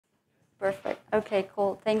Perfect. Okay,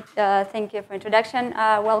 cool. Thank you for introduction.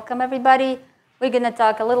 Welcome, everybody. We're going to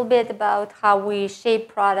talk a little bit about how we shape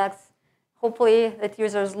products, hopefully that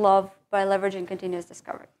users love by leveraging continuous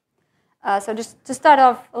discovery. So just to start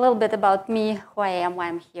off a little bit about me, who I am, why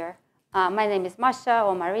I'm here. My name is Masha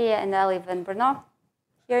or Maria, and I live in Brno,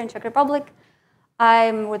 here in Czech Republic.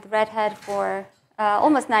 I'm with Red Hat for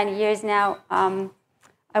almost 9 years now.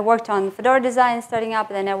 I worked on Fedora design starting up,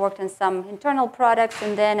 and then I worked on some internal products,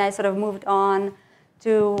 and then I sort of moved on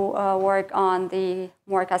to work on the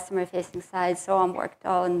more customer-facing side. So I worked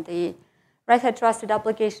on the Red Hat Trusted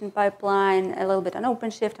Application Pipeline, a little bit on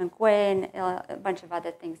OpenShift, on Quay, and a bunch of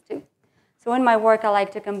other things too. So in my work, I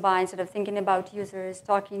like to combine sort of thinking about users,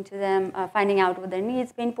 talking to them, finding out what their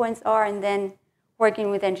needs, pain points are, and then working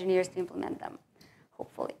with engineers to implement them,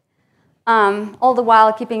 hopefully. All the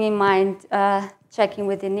while keeping in mind checking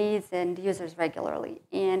with the needs and users regularly.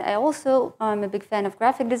 And I also am a big fan of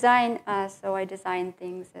graphic design, so I design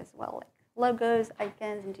things as well, like logos,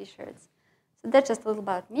 icons, and t-shirts. So that's just a little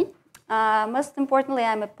about me. Most importantly,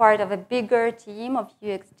 I'm a part of a bigger team of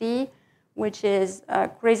UXD, which is,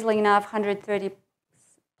 crazily enough, 130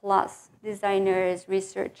 plus designers,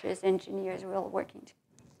 researchers, engineers. We're all working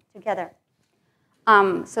together.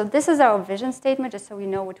 So this is our vision statement, just so we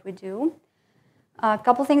know what we do. A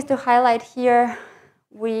couple things to highlight here.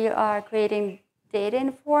 We are creating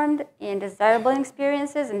data-informed and desirable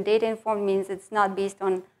experiences, and data-informed means it's not based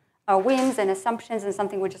on our whims and assumptions and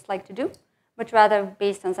something we just like to do, but rather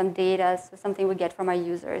based on some data, so something we get from our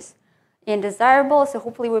users. And desirable, so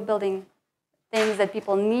hopefully we're building things that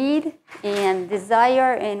people need and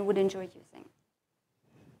desire and would enjoy using.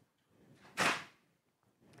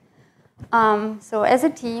 So as a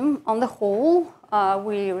team, on the whole,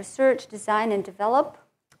 we research, design, and develop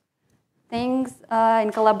things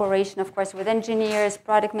in collaboration, of course, with engineers,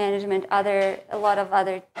 product management, a lot of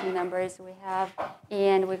other team members we have,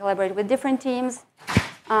 and we collaborate with different teams.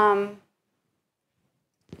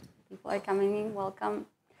 People are coming in, welcome.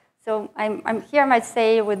 So I'm here, I might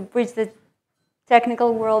say, with bridge the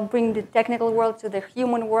technical world, bring the technical world to the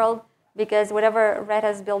human world, because whatever Red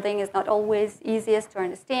Hat is building is not always easiest to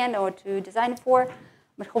understand or to design for,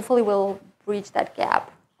 but hopefully we'll bridge that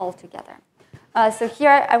gap altogether. So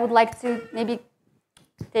here I would like to maybe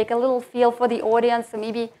take a little feel for the audience, so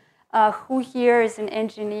maybe who here is an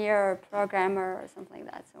engineer or programmer or something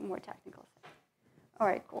like that, so more technical. All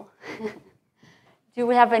right, cool. Do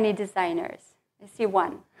we have any designers? I see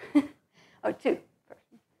one. Oh, two.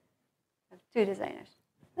 Two designers.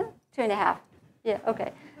 2.5. Yeah,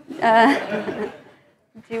 okay.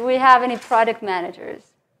 Do we have any product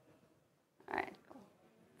managers? All right, cool.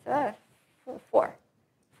 So, four.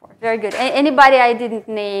 Very good. Anybody I didn't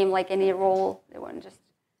name, like any role, they want to just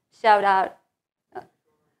shout out?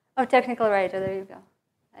 Oh, technical writer, there you go.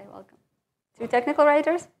 Hi, welcome. 2 technical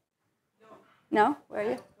writers? No. No? Where are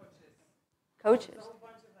you? Coaches.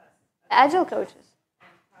 Agile coaches.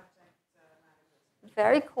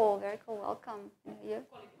 Very cool, welcome. You?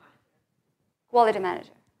 Quality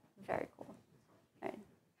manager. Very cool. All right.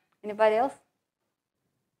 Anybody else?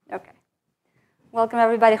 Okay. Welcome,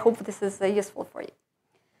 everybody. Hope this is useful for you.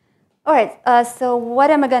 All right, so what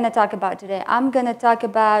am I going to talk about today? I'm going to talk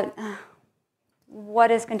about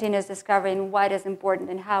what is continuous discovery and why it is important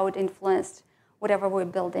and how it influenced whatever we're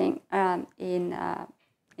building in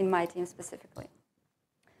my team specifically.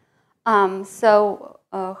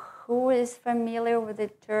 Who is familiar with the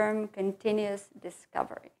term continuous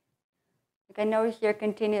discovery? Like I know you hear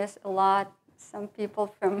continuous a lot. Some people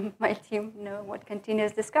from my team know what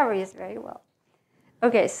continuous discovery is very well.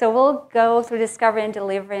 Okay, so we'll go through discovery and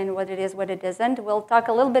delivery and what it is, what it isn't. We'll talk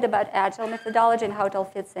a little bit about agile methodology and how it all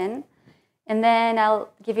fits in. And then I'll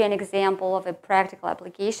give you an example of a practical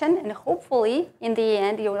application. And hopefully, in the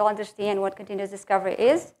end, you will understand what continuous discovery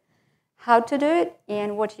is, how to do it,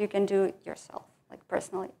 and what you can do yourself, like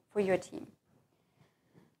personally, for your team.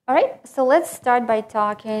 All right, so let's start by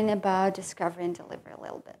talking about discovery and delivery a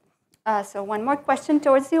little bit. So one more question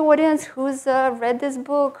towards the audience. Who's read this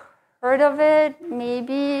book? Heard of it?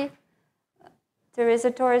 Maybe Teresa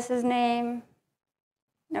Torres's name?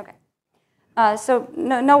 Okay. So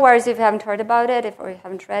no worries if you haven't heard about it, or you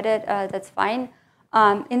haven't read it, that's fine.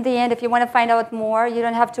 In the end, if you want to find out more, you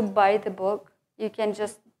don't have to buy the book. You can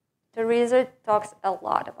just, Teresa talks a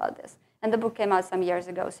lot about this. And the book came out some years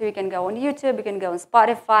ago. So you can go on YouTube, you can go on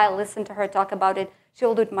Spotify, listen to her talk about it.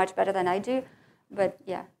 She'll do it much better than I do. But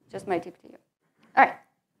yeah, just my tip to you. All right.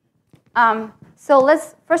 So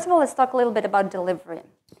first of all, let's talk a little bit about delivery.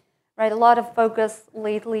 Right, a lot of focus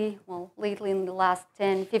lately in the last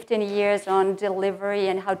 10, 15 years on delivery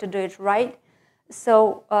and how to do it right.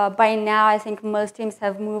 So by now, I think most teams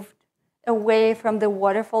have moved away from the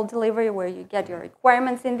waterfall delivery where you get your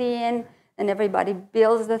requirements in the end and everybody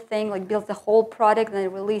builds the thing, like builds the whole product and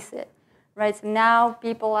then release it, right? So now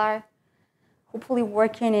people are hopefully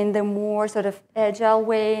working in the more sort of agile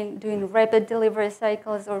way, doing rapid delivery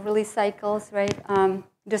cycles or release cycles, right?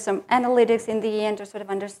 Do some analytics in the end to sort of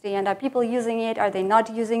understand, are people using it? Are they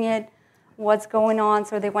not using it? What's going on?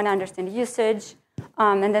 So they want to understand usage.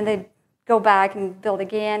 And then they go back and build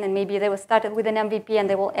again. And maybe they will start it with an MVP and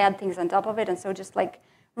they will add things on top of it. And so just like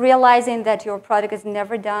realizing that your product is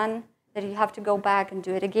never done, that you have to go back and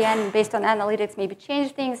do it again. And based on analytics, maybe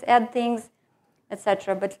change things, add things,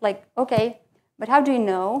 etc. But like, okay, but how do you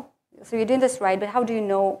know? So you're doing this right, but how do you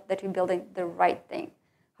know that you're building the right thing?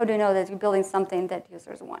 How do you know that you're building something that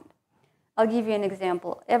users want? I'll give you an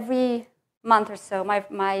example. Every month or so,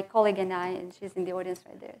 my colleague and I, and she's in the audience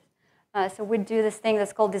right there, so we do this thing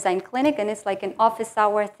that's called Design Clinic, and it's like an office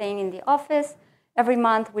hour thing in the office. Every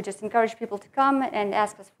month, we just encourage people to come and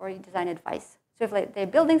ask us for design advice. So if like, they're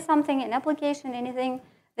building something, an application, anything,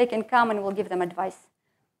 they can come and we'll give them advice.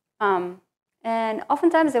 And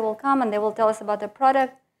oftentimes they will come and they will tell us about their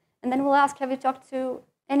product, and then we'll ask, have you talked to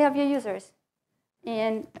any of your users?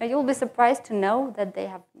 And you'll be surprised to know that they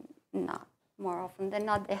have not. More often than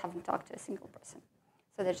not, they haven't talked to a single person.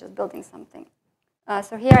 So they're just building something.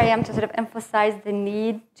 So here I am to sort of emphasize the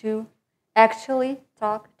need to actually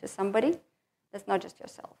talk to somebody that's not just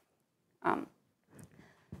yourself.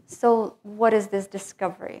 So what is this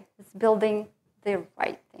discovery? It's building the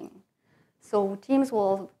right thing. So teams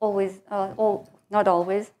will always, not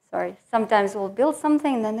always, sorry, sometimes will build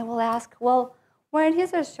something and then they will ask, well, why aren't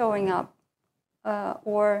users showing up?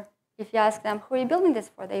 Or if you ask them, who are you building this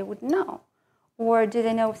for? They would know. Or do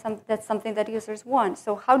they know that's something that users want?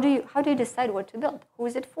 So how do you decide what to build? Who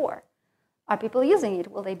is it for? Are people using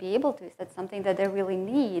it? Will they be able to? Is that something that they really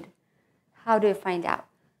need? How do you find out?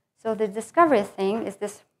 So the discovery thing is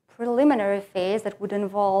this preliminary phase that would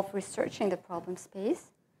involve researching the problem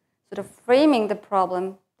space, sort of framing the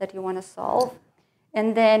problem that you want to solve,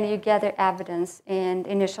 and then you gather evidence and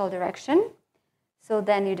initial direction. So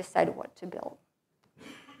then you decide what to build.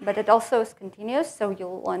 But it also is continuous, so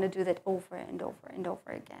you'll want to do that over and over and over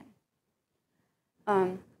again.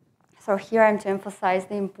 So here I'm to emphasize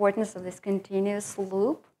the importance of this continuous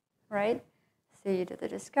loop, right? So you do the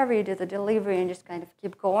discovery, you do the delivery, and just kind of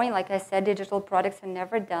keep going. Like I said, digital products are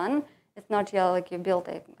never done. It's not just like you built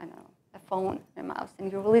a phone, a mouse,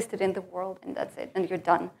 and you released it in the world, and that's it, and you're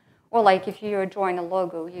done. Or like if you're drawing a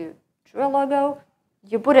logo, you drew a logo,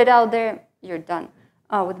 you put it out there, you're done.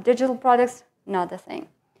 With digital products, not the thing.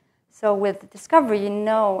 So with discovery, you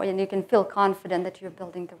know, and you can feel confident that you're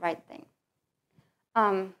building the right thing.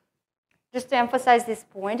 Just to emphasize this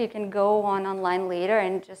point, you can go online later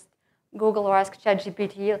and just Google or ask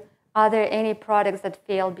ChatGPT, are there any products that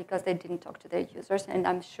failed because they didn't talk to their users? And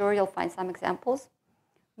I'm sure you'll find some examples.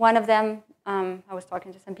 One of them, I was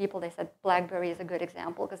talking to some people, they said BlackBerry is a good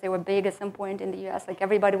example because they were big at some point in the US. Like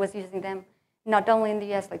everybody was using them, not only in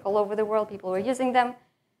the US, like all over the world, people were using them.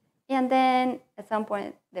 And then at some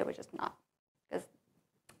point, they were just not because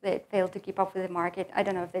they failed to keep up with the market. I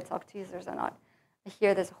don't know if they talked to users or not.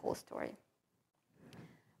 Here, there's a whole story.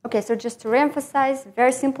 Okay, so just to reemphasize,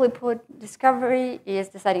 very simply put, discovery is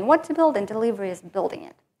deciding what to build, and delivery is building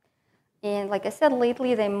it. And like I said,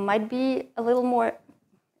 lately, there might be a little more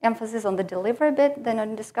emphasis on the delivery bit than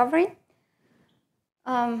on discovery.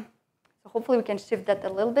 So hopefully, we can shift that a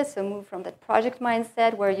little bit, so move from that project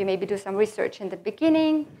mindset where you maybe do some research in the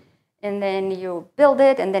beginning, and then you build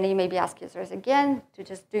it, and then you maybe ask users again to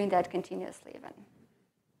just doing that continuously even.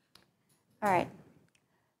 All right.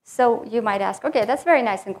 So you might ask, okay, that's very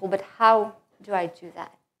nice and cool, but how do I do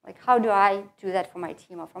that? Like, how do I do that for my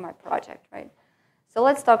team or for my project, right? So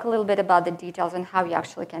let's talk a little bit about the details and how you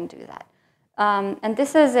actually can do that. And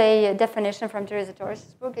this is a definition from Teresa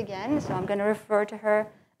Torres' book again, so I'm going to refer to her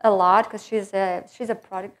a lot because she's a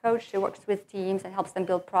product coach. She works with teams and helps them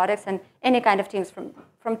build products and any kind of teams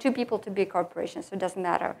from 2 people to big corporations, so it doesn't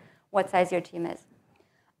matter what size your team is.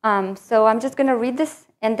 So I'm just going to read this,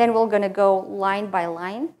 and then we're going to go line by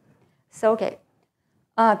line. So, okay.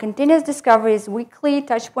 Continuous discovery is weekly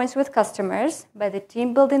touch points with customers by the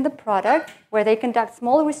team building the product where they conduct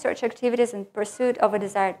small research activities in pursuit of a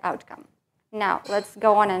desired outcome. Now, let's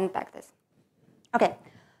go on and unpack this. Okay.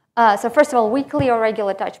 So first of all, weekly or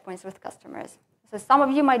regular touch points with customers. So some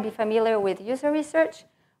of you might be familiar with user research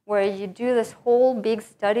where you do this whole big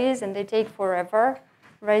studies and they take forever,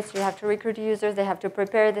 right? So you have to recruit users, they have to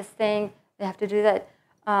prepare this thing, they have to do that.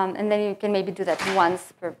 And then you can maybe do that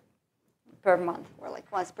once per month or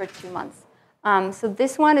like once per 2 months. So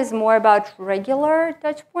this one is more about regular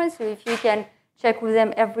touch points. So if you can check with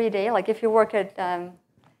them every day. Like if you work at,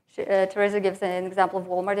 Teresa gives an example of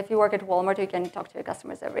Walmart. If you work at Walmart, you can talk to your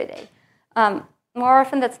customers every day. More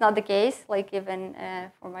often, that's not the case. Like even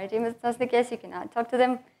for my team, it's not the case. You cannot talk to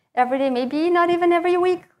them every day. Maybe not even every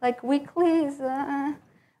week. Like weekly is,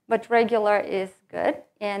 but regular is good.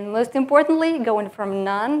 And most importantly, going from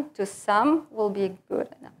none to some will be good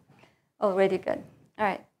enough. Already good. All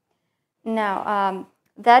right. Now,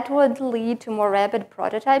 that would lead to more rapid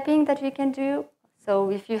prototyping that you can do.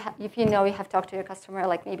 So if you know you have talked to your customer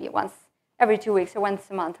like maybe once every 2 weeks or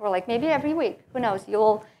once a month or like maybe every week, who knows?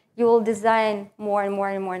 You will design more and more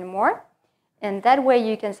and more and more. And that way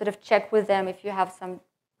you can sort of check with them if you have some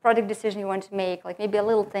product decision you want to make, like maybe a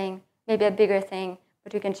little thing, maybe a bigger thing,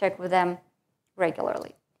 but you can check with them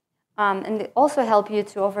regularly. And it also help you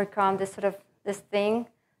to overcome this thing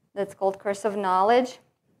that's called curse of knowledge.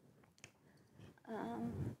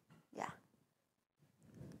 Yeah.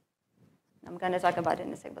 I'm going to talk about it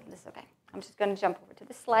in a second, but this is okay. I'm just going to jump over to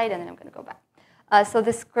this slide, and then I'm going to go back. So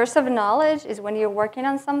this curse of knowledge is when you're working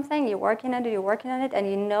on something, you're working on it, and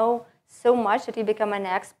you know so much that you become an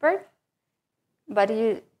expert, but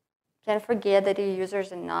you can forget that your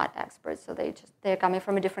users are not experts, so they're coming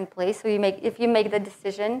from a different place. So if you make the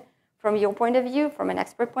decision from your point of view, from an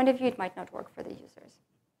expert point of view, it might not work for the users.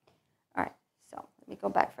 All right, so let me go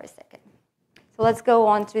back for a second. So let's go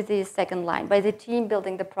on to the second line. By the team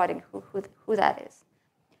building the product, who that is.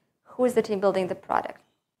 Who is the team building the product?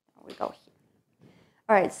 We go here.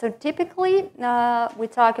 All right, so typically we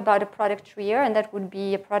talk about a product trio, and that would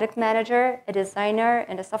be a product manager, a designer,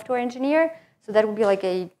 and a software engineer. So that would be like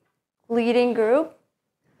a leading group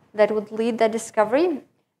that would lead that discovery.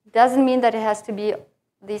 Doesn't mean that it has to be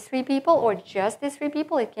these 3 people or just these 3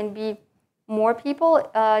 people. It can be more people.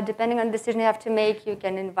 Depending on the decision you have to make, you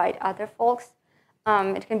can invite other folks.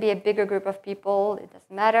 It can be a bigger group of people. It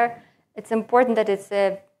doesn't matter. It's important that it's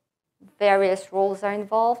various roles are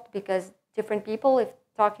involved, because different people, if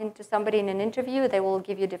talking to somebody in an interview, they will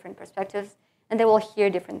give you different perspectives, and they will hear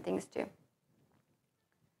different things too.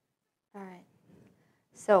 All right.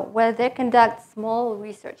 So where they conduct small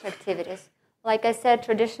research activities. Like I said,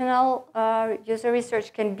 traditional user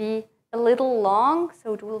research can be a little long,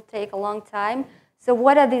 so it will take a long time. So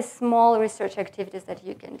what are these small research activities that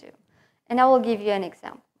you can do? And I will give you an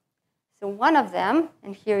example. So one of them,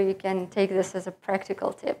 and here you can take this as a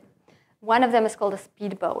practical tip, one of them is called a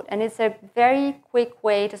speedboat, and it's a very quick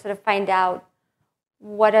way to sort of find out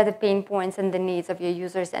what are the pain points and the needs of your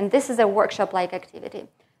users. And this is a workshop-like activity.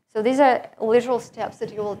 So these are literal steps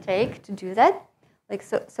that you will take to do that. Like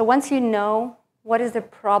so once you know what is the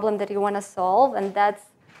problem that you want to solve, and that's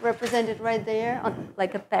represented right there on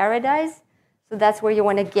like a paradise. So that's where you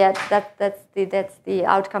want to get, that's the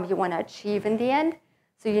outcome you want to achieve in the end.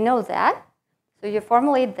 So you know that. So you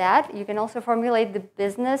formulate that. You can also formulate the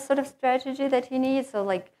business sort of strategy that you need. So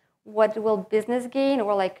like what will business gain,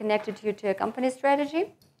 or like connected to a company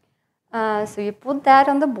strategy. So you put that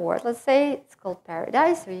on the board. Let's say it's called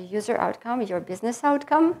Paradise, so your user outcome, your business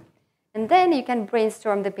outcome. And then you can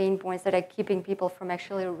brainstorm the pain points that are keeping people from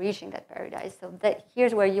actually reaching that Paradise. So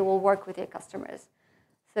here's where you will work with your customers.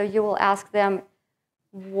 So you will ask them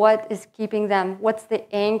what is keeping them, what's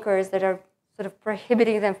the anchors that are sort of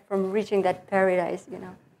prohibiting them from reaching that Paradise, you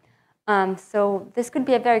know. So this could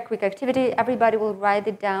be a very quick activity. Everybody will write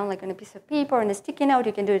it down like on a piece of paper, on a sticky note.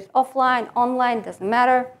 You can do it offline, online, it doesn't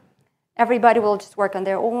matter. Everybody will just work on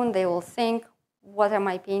their own. They will think, what are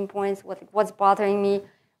my pain points? What's bothering me?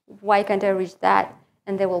 Why can't I reach that?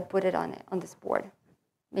 And they will put it on this board.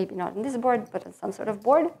 Maybe not on this board, but on some sort of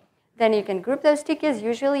board. Then you can group those stickies.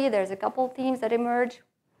 Usually there's a couple themes that emerge.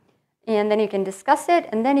 And then you can discuss it.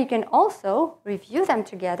 And then you can also review them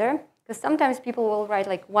together. Because sometimes people will write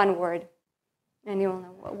like one word, and you will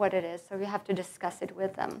know what it is. So you have to discuss it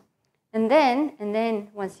with them. And then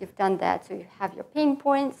once you've done that, so you have your pain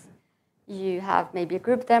points, you have maybe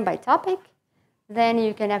grouped them by topic, then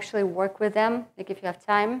you can actually work with them. Like if you have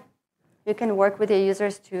time, you can work with your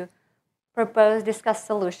users to propose, discuss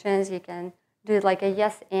solutions. You can do like a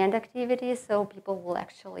yes and activity, so people will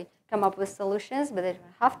actually come up with solutions, but they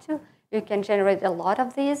don't have to. You can generate a lot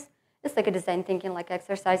of these. It's like a design thinking, like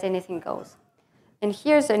exercise, anything goes. And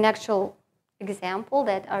here's an actual example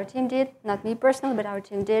that our team did, not me personally, but our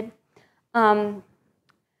team did.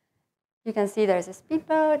 You can see there's a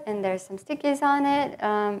speedboat, and there's some stickies on it.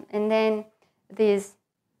 And then these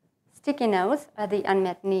sticky notes are the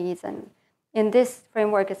unmet needs. And in this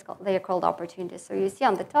framework, they are called opportunities. So you see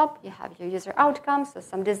on the top, you have your user outcomes, so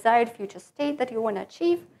some desired future state that you want to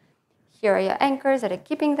achieve. Here are your anchors that are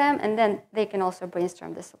keeping them, and then they can also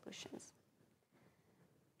brainstorm the solutions.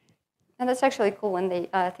 And that's actually cool when they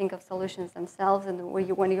think of solutions themselves, and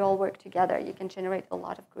when you all work together, you can generate a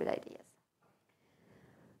lot of good ideas.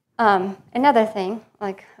 Another thing,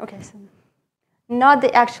 so not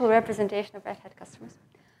the actual representation of Red Hat customers,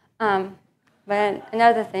 but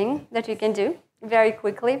another thing that you can do very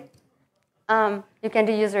quickly, you can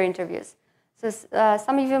do user interviews. So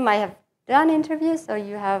some of you might have done interviews, so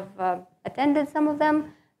you have attended some of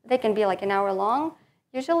them. They can be like an hour long.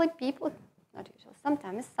 Usually people, not usually,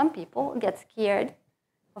 sometimes some people get scared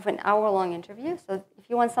of an hour-long interview. So if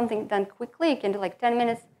you want something done quickly, you can do like 10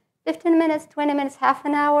 minutes, 15 minutes, 20 minutes, half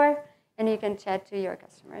an hour, and you can chat to your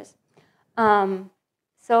customers.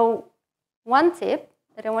 So one tip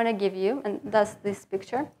that I want to give you, and that's this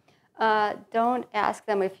picture, don't ask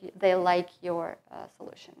them if they like your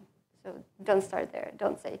solution. So don't start there.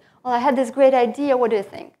 Don't say, well, I had this great idea. What do you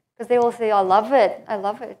think? Because they will say, I love it. I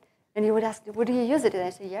love it. And you would ask, would you use it? And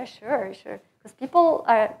I say, yeah, sure, sure. Because people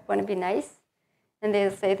want to be nice, and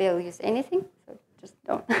they'll say they'll use anything. So just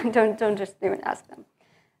don't just even ask them.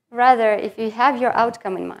 Rather, if you have your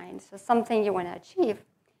outcome in mind, so something you want to achieve,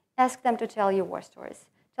 ask them to tell you war stories.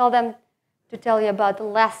 Tell them to tell you about the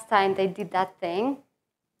last time they did that thing,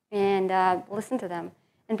 and listen to them.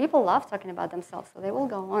 And people love talking about themselves, so they will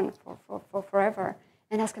go on for forever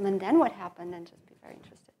and ask them, and then what happened, and just be very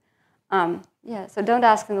interested. Yeah, so don't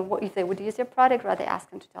ask them if they would use your product, rather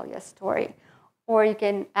ask them to tell you a story. Or you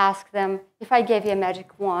can ask them, if I gave you a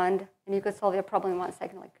magic wand and you could solve your problem in 1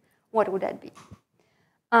 second, like, what would that be?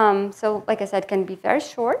 So like I said, it can be very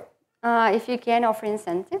short. If you can offer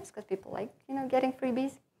incentives, because people like getting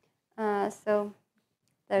freebies. So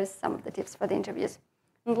there's some of the tips for the interviews.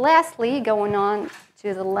 And lastly, going on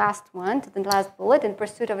to the last one, to the last bullet, in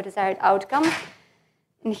pursuit of a desired outcome.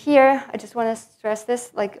 And here, I just want to stress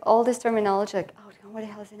this, like all this terminology, like outcome, what the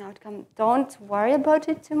hell is an outcome? Don't worry about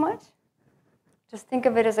it too much. Just think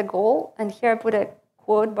of it as a goal. And here I put a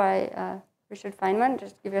quote by Richard Feynman.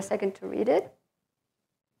 Just give you a second to read it.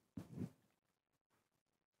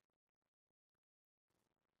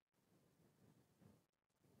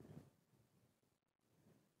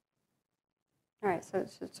 All right, so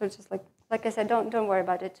just like I said, don't worry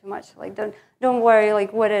about it too much. Like don't worry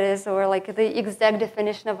like what it is or like the exact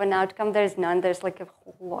definition of an outcome. There's none. There's like a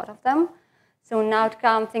whole lot of them. So an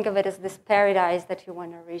outcome, think of it as this paradise that you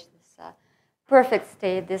want to reach, this perfect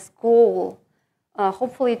state, this goal.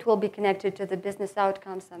 Hopefully, it will be connected to the business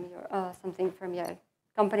outcomes, something from your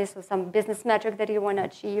company, so some business metric that you want to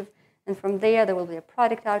achieve, and from there will be a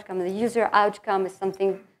product outcome. The user outcome is some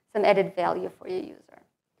added value for your user.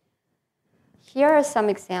 Here are some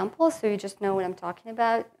examples, so you just know what I'm talking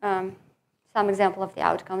about. Some example of the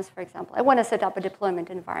outcomes, for example. I want to set up a deployment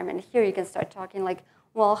environment. Here you can start talking like,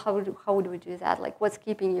 well, how would we do that? Like, what's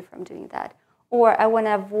keeping you from doing that? Or I want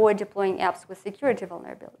to avoid deploying apps with security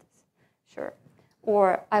vulnerabilities. Sure.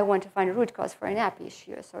 Or I want to find a root cause for an app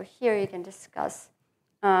issue. So here you can discuss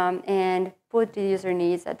and put the user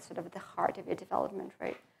needs at sort of the heart of your development,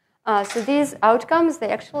 right? So these outcomes, they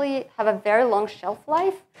actually have a very long shelf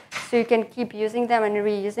life. So you can keep using them and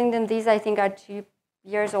reusing them. These, I think, are 2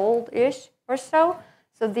 years old-ish or so.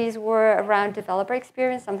 So these were around developer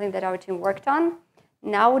experience, something that our team worked on.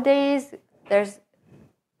 Nowadays, there's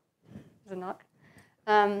a knock.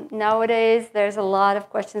 Nowadays, there's a lot of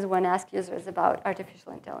questions when asked users about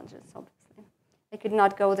artificial intelligence, obviously. I could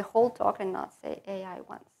not go the whole talk and not say AI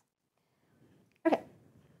once. Okay,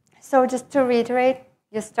 so just to reiterate,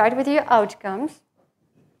 you start with your outcomes.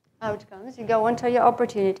 You go on to your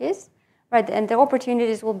opportunities, right? And the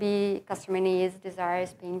opportunities will be customer needs,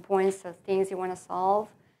 desires, pain points, so things you want to solve.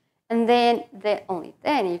 And then, only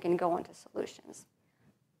then, you can go on to solutions.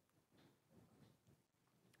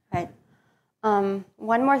 Right.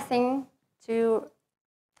 One more thing to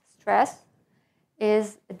stress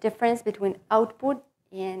is the difference between output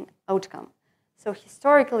and outcome. So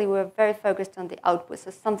historically, we were very focused on the output,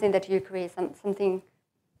 so something that you create, something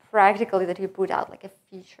practically that you put out, like a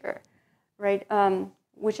feature, right?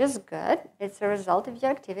 Which is good. It's a result of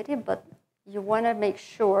your activity, but you want to make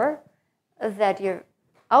sure that your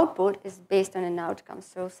output is based on an outcome,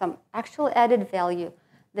 so some actual added value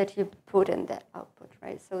that you put in that output,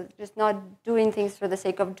 right? So just not doing things for the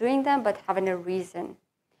sake of doing them, but having a reason.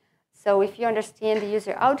 So if you understand the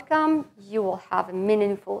user outcome, you will have a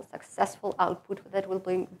meaningful, successful output that will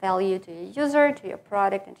bring value to your user, to your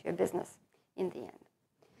product, and to your business in the end.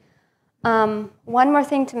 One more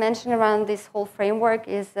thing to mention around this whole framework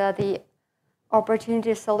is the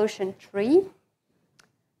opportunity solution tree.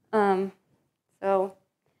 So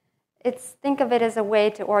think of it as a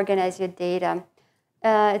way to organize your data.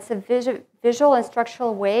 It's a visual and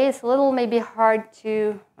structural way. It's a little maybe hard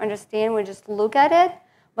to understand when you just look at it,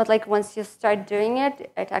 but like once you start doing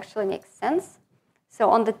it, it actually makes sense. So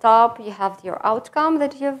on the top, you have your outcome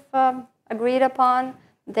that you've agreed upon.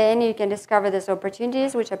 Then you can discover those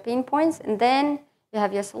opportunities, which are pain points, and then you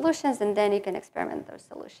have your solutions, and then you can experiment those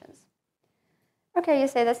solutions. Okay, you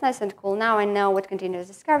say, that's nice and cool. Now I know what continuous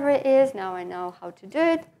discovery is. Now I know how to do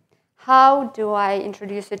it. How do I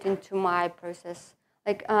introduce it into my process?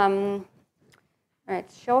 Like, all right,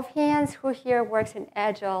 show of hands, who here works in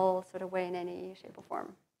agile sort of way in any shape or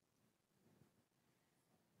form?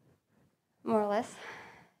 More or less.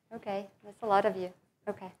 Okay, that's a lot of you.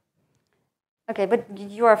 Okay. Okay, but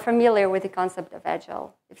you are familiar with the concept of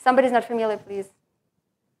agile. If somebody's not familiar, please.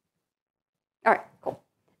 All right, cool.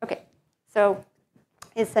 Okay, so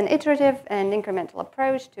it's an iterative and incremental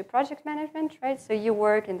approach to project management, right? So you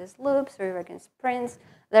work in these loops, or you work in sprints.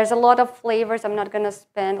 There's a lot of flavors. I'm not going to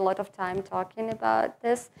spend a lot of time talking about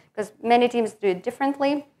this because many teams do it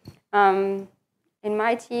differently. In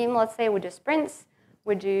my team, let's say we do sprints.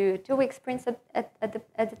 We do 2-week sprints at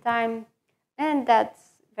the time, and that's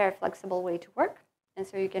a very flexible way to work. And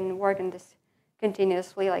so you can work in this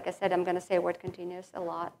continuously. Like I said, I'm going to say the word continuous a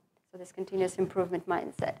lot. So this continuous improvement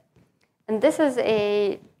mindset. And this is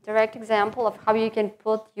a direct example of how you can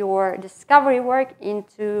put your discovery work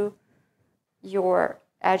into your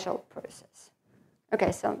agile process.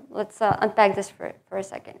 Okay, so let's unpack this for a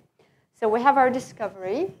second. So we have our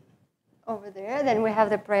discovery over there, then we have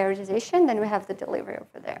the prioritization, then we have the delivery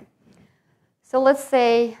over there. So let's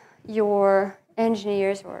say your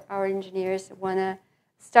engineers or our engineers want to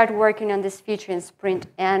start working on this feature in sprint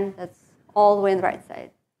N, that's all the way on the right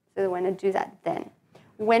side. So they want to do that then.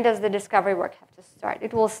 When does the discovery work have to start?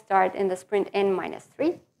 It will start in the sprint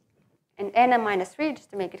N-3. And N-3,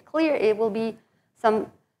 just to make it clear, it will be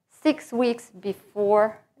some 6 weeks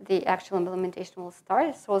before the actual implementation will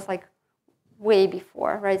start. So it's like way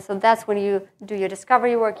before, right? So that's when you do your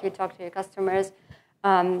discovery work, you talk to your customers,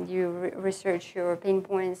 you research your pain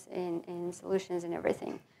points in solutions and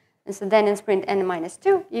everything. And so then in sprint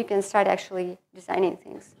N-2, you can start actually designing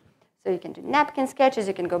things. So you can do napkin sketches,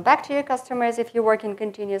 you can go back to your customers if you're working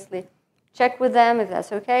continuously, check with them if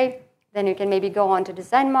that's okay. Then you can maybe go on to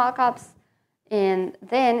design mockups. And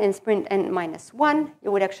then in sprint N-1,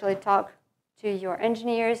 you would actually talk to your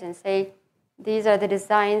engineers and say, these are the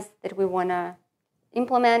designs that we want to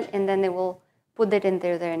implement, and then they will put it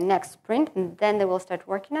into their next sprint, and then they will start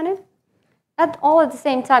working on it. At the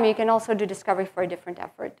same time, you can also do discovery for a different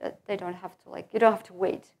effort. They don't have to, you don't have to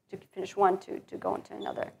wait to finish one to go on to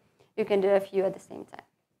another. You can do a few at the same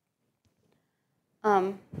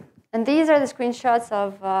time. And these are the screenshots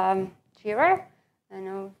of Jira. I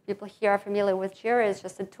know people here are familiar with Jira. It's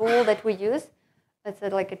just a tool that we use. It's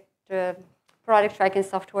like a product tracking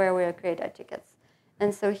software where we create our tickets.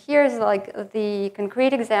 And so here's like the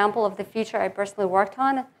concrete example of the feature I personally worked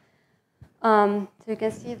on. So you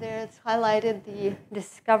can see there it's highlighted the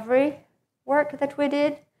discovery work that we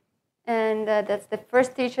did. And that's the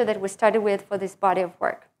first feature that we started with for this body of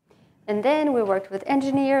work. And then we worked with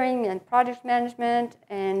engineering and project management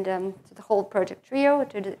and the whole project trio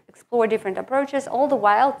to explore different approaches, all the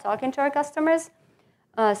while talking to our customers.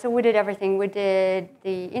 So we did everything. We did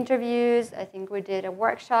the interviews. I think we did a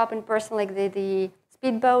workshop in person, like the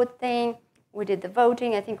speedboat thing. We did the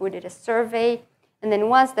voting. I think we did a survey. And then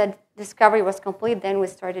once that discovery was complete, then we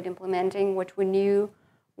started implementing what we knew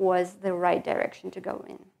was the right direction to go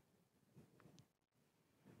in.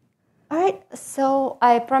 All right, so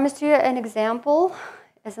I promised you an example,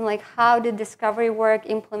 as in like how did discovery work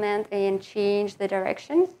implement and change the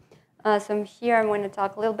direction. So here I'm going to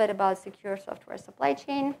talk a little bit about secure software supply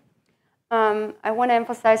chain. I want to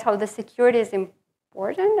emphasize how the security is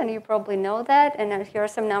important, and you probably know that. And here are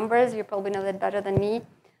some numbers. You probably know that better than me.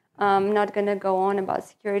 I'm not going to go on about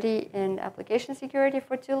security and application security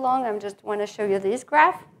for too long. I just want to show you this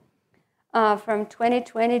graph. From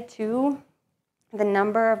 2022, the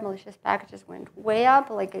number of malicious packages went way up.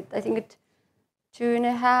 Like I think it's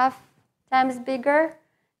 2.5 times bigger.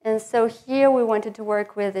 And so here we wanted to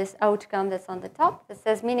work with this outcome that's on the top that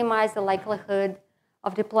says minimize the likelihood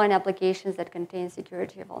of deploying applications that contain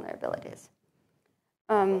security vulnerabilities.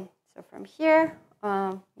 So from here,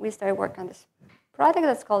 we started work on this product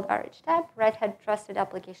that's called RHTAP, Red Hat Trusted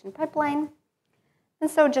Application Pipeline.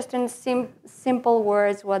 And so just in simple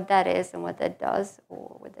words, what that is and what that does,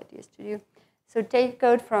 or what that used to do. So take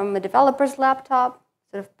code from a developer's laptop,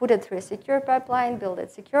 sort of put it through a secure pipeline, build it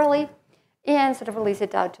securely, and sort of release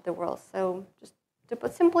it out to the world. So just to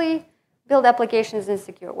put simply, build applications in a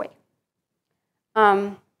secure way.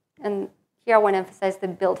 And here I want to emphasize the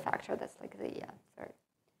build factor. That's like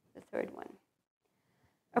the third one.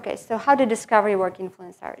 Okay, so how did discovery work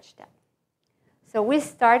influence RHTAP? So we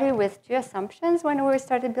started with 2 assumptions when we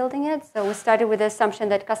started building it. So we started with the assumption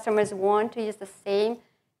that customers want to use the same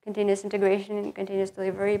continuous integration and continuous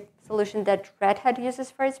delivery solution that Red Hat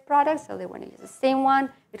uses for its products. So they want to use the same one.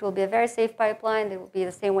 It will be a very safe pipeline. It will be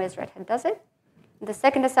the same way as Red Hat does it. And the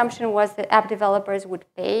second assumption was that app developers would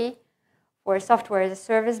pay for a software as a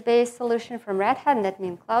service-based solution from Red Hat, and that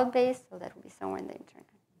means cloud-based, so that will be somewhere in the internet.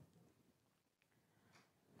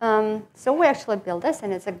 So we actually built this,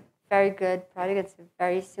 and it's a very good product. It's a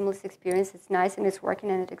very seamless experience. It's nice, and it's working,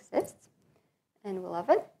 and it exists, and we love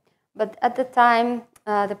it. But at the time,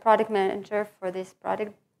 the product manager for this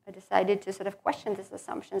product decided to sort of question these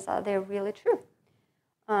assumptions. Are they really true?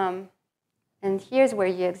 And here's where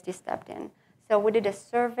UXD stepped in. So we did a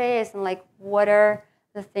survey, as in like, what are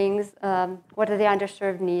the things, what are the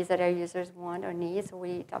underserved needs that our users want or need? So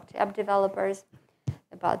we talked to app developers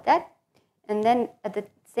about that. And then at the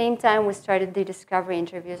same time, we started the discovery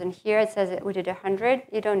interviews. And here it says that we did 100.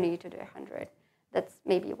 You don't need to do 100. That's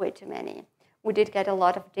maybe way too many. We did get a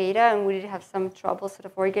lot of data, and we did have some trouble sort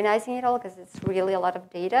of organizing it all because it's really a lot of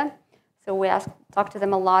data. So we talked to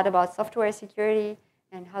them a lot about software security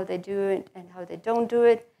and how they do it and how they don't do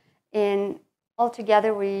it. And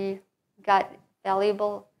altogether, we got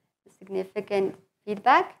valuable, significant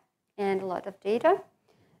feedback and a lot of data.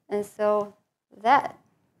 And so that,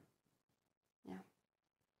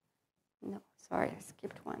 I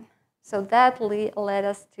skipped one. So that led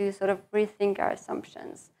us to sort of rethink our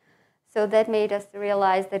assumptions. So that made us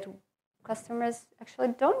realize that customers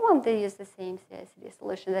actually don't want to use the same CI/CD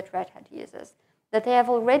solution that Red Hat uses, that they have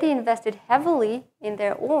already invested heavily in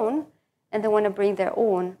their own, and they want to bring their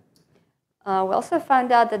own. We also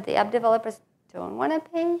found out that the app developers don't want to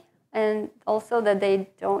pay, and also that they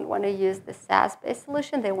don't want to use the SaaS-based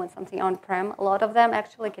solution. They want something on-prem. A lot of them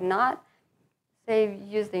actually cannot. They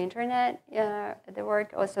use the internet at their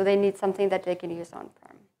work, so they need something that they can use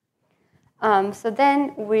on-prem. So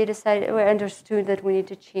then we understood that we need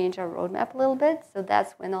to change our roadmap a little bit. So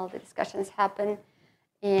that's when all the discussions happened,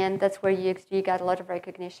 and that's where UXD got a lot of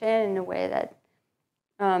recognition in a way that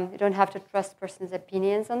you don't have to trust person's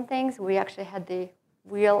opinions on things. We actually had the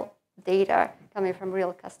real data coming from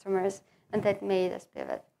real customers, and that made us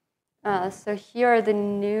pivot. So here are the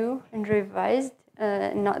new and revised.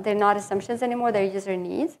 They're not assumptions anymore, they're user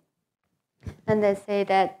needs. And they say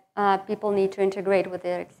that people need to integrate with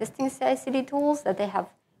their existing CI/CD tools that they have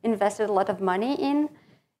invested a lot of money in,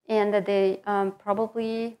 and that they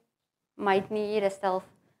probably might need a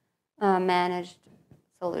self-managed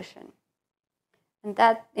solution. And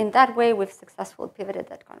in that way, we've successfully pivoted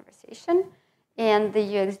that conversation. And the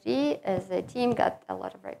UXD as a team got a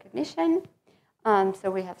lot of recognition.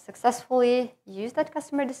 So we have successfully used that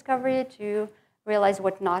customer discovery to realize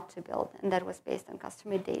what not to build, and that was based on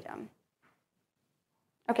customer data.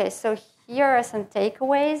 Okay, so here are some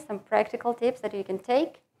takeaways, some practical tips that you can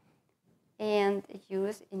take and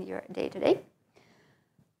use in your day-to-day.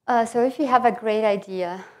 So if you have a great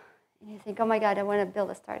idea, and you think, oh my God, I want to build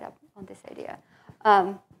a startup on this idea,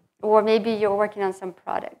 or maybe you're working on some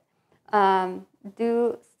product,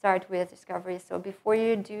 do start with discovery. So before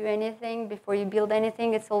you do anything, before you build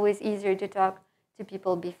anything, it's always easier to talk to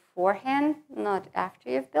people beforehand, not after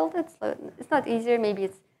you've built it. So it's not easier, maybe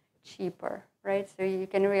it's cheaper, right? So you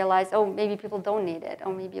can realize, oh, maybe people don't need it,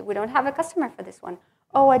 or maybe we don't have a customer for this one.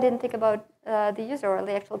 Oh, I didn't think about the user or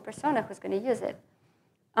the actual persona who's going to use it.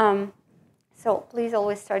 So please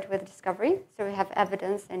always start with discovery, so you have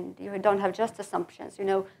evidence and you don't have just assumptions. You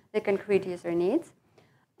know the concrete user needs.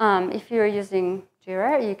 If you're using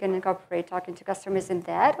Jira, you can incorporate talking to customers in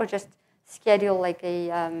that, or just schedule like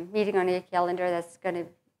a meeting on your calendar that's going to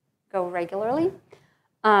go regularly.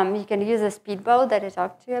 You can use a speedboat that I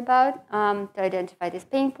talked to you about to identify these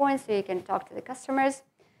pain points, so you can talk to the customers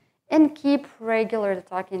and keep regularly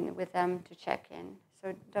talking with them to check in.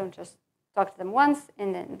 So don't just talk to them once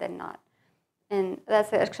and then not. And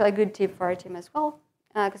that's actually a good tip for our team as well,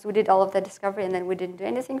 because we did all of the discovery and then we didn't do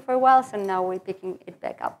anything for a while, so now we're picking it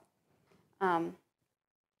back up.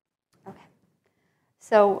 Okay.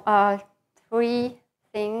 So 3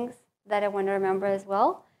 things that I want to remember as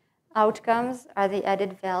well. Outcomes are the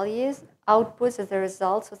added values. Outputs is the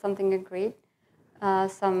results, so something agreed,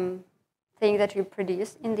 something that you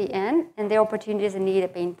produce in the end, and the opportunities and need a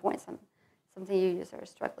pain point, something your user is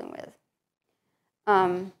struggling with. All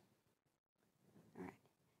right.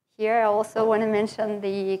 Here I also want to mention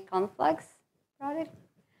the Conflux product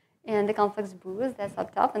and the Conflux booth that's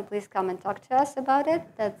up top, and please come and talk to us about it.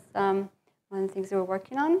 That's one of the things we're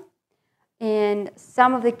working on. And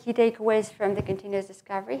some of the key takeaways from the Continuous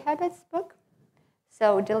Discovery Habits book.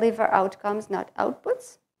 So deliver outcomes, not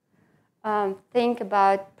outputs. think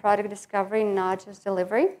about product discovery, not just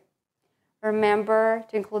delivery. Remember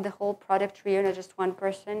to include the whole product trio, not just one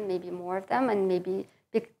person, maybe more of them, and maybe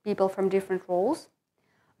people from different roles.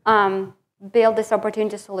 Build this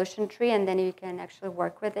opportunity solution tree, and then you can actually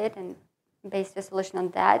work with it and base the solution on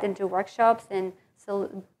that, and do workshops, and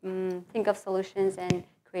think of solutions and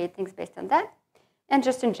create things based on that. And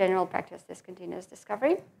just in general, practice this continuous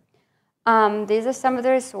discovery. These are some of the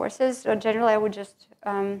resources. So generally, I would just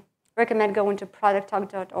recommend going to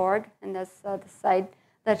producttalk.org, and that's the site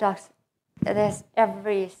that has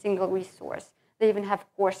every single resource. They even have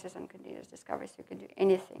courses on continuous discovery, so you can do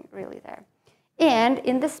anything really there. And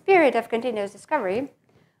in the spirit of continuous discovery,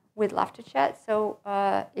 we'd love to chat. So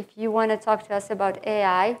if you want to talk to us about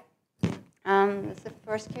AI, that's the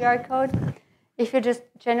first QR code. If you're just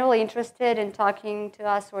generally interested in talking to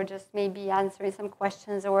us, or just maybe answering some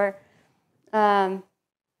questions, or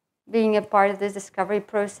being a part of this discovery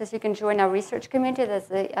process, you can join our research community. That's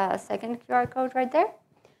the second QR code right there.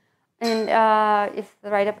 And if the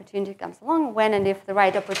right opportunity comes along, if the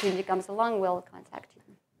right opportunity comes along, we'll contact you.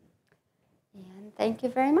 And thank you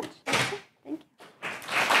very much. Thank you.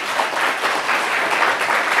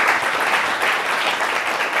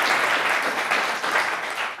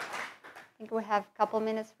 I think we have a couple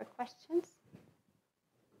minutes for questions.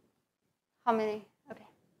 How many? Okay.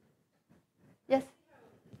 Yes?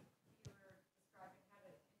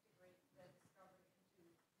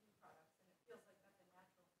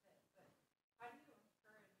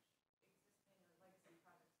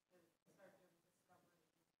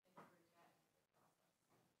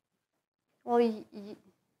 Well,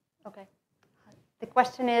 okay. The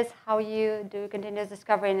question is how you do continuous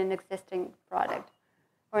discovery in an existing product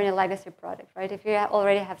or in a legacy product, right? If you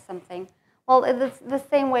already have something. Well, it's the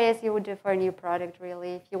same way as you would do for a new product, really.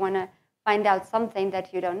 If you want to find out something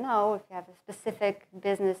that you don't know, if you have a specific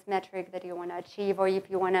business metric that you want to achieve, or if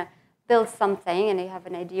you want to build something and you have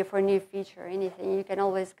an idea for a new feature or anything, you can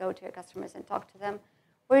always go to your customers and talk to them.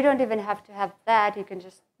 Or you don't even have to have that. You can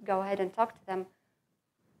just go ahead and talk to them.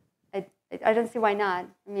 I don't see why not.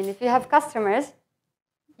 I mean, if you have customers,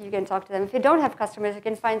 you can talk to them. If you don't have customers, you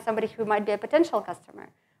can find somebody who might be a potential customer,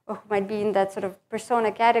 or who might be in that sort of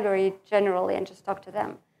persona category generally, and just talk to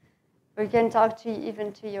them. Or you can talk to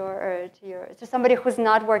somebody who's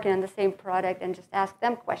not working on the same product and just ask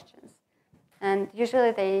them questions. And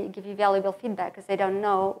usually they give you valuable feedback because they don't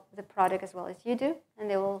know the product as well as you do, and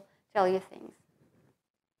they will tell you things.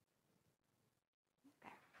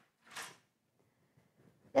 Okay.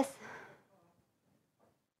 Yes?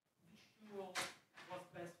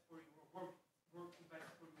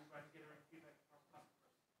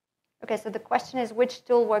 Okay, so the question is, which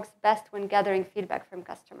tool works best when gathering feedback from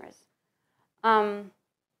customers?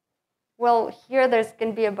 Well, here there's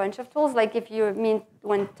going to be a bunch of tools, like if you mean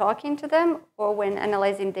when talking to them or when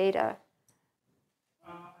analyzing data.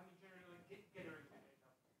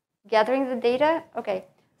 Gathering the data? Okay,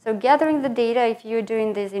 so gathering the data, if you're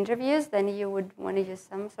doing these interviews, then you would want to use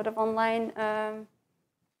some sort of online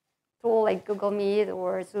tool like Google Meet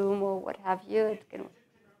or Zoom or what have you. It can,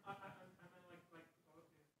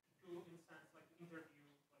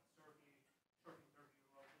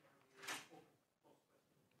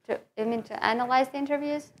 you mean to analyze the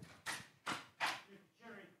interviews?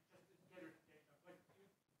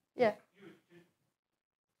 Yeah.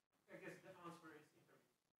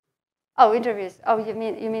 Oh, interviews. Oh, you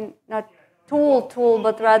mean not tool,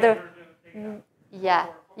 but rather, yeah.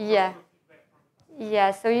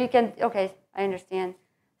 So you can. Okay, I understand.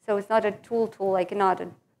 So it's not a tool, like not a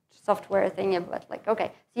software thing, but like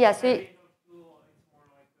okay. Yeah. So.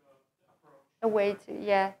 A way to,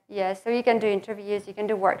 yeah. So you can do interviews, you can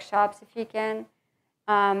do workshops if you can.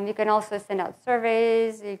 You can also send out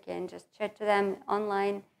surveys, you can just chat to them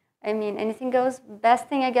online. I mean, anything goes. Best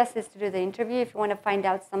thing, I guess, is to do the interview. If you want to find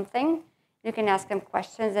out something, you can ask them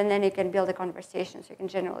questions, and then you can build a conversation, so you can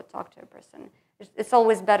generally talk to a person. It's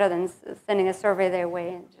always better than sending a survey their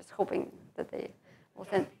way and just hoping that they will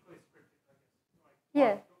send.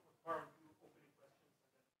 Yeah.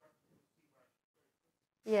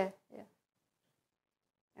 Yeah.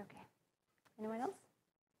 Okay. Anyone else?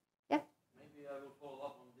 Yeah? Maybe I will follow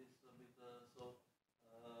up on this a bit.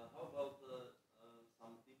 How about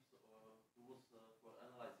some tips or tools for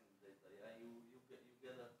analyzing data?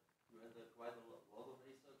 Yeah, you had quite a lot of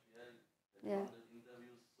research. Yeah. 100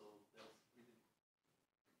 interviews, so there's pretty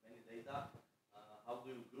many data. How do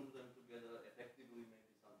you group them together effectively?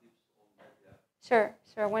 Maybe some tips on that. Yeah.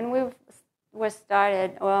 Sure. When we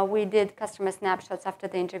started, we did customer snapshots after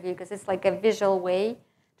the interview because it's like a visual way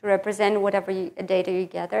to represent whatever data you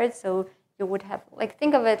gathered. So you would have, like,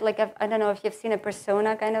 think of it like, I don't know if you've seen a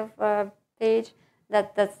persona kind of page,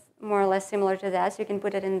 that's more or less similar to that, so you can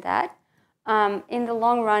put it in that. In the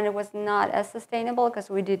long run, it was not as sustainable because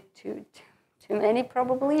we did too many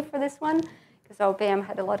probably for this one, because OPM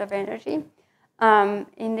had a lot of energy.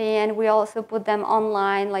 In the end, we also put them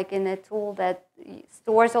online, like in a tool that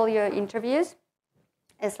stores all your interviews.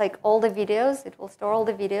 It's like all the videos, it will store all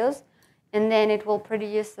the videos, and then it will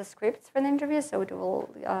produce the scripts for the interview, so it will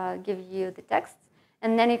give you the text.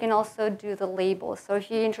 And then you can also do the labels. So if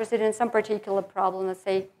you're interested in some particular problem, let's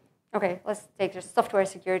say, okay, let's take just software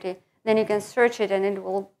security, then you can search it and it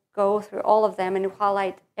will go through all of them and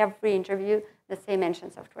highlight every interview that say mention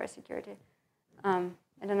software security.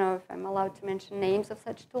 I don't know if I'm allowed to mention names of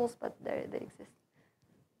such tools, but they exist.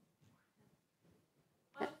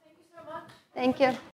 Thank you so much. Thank you.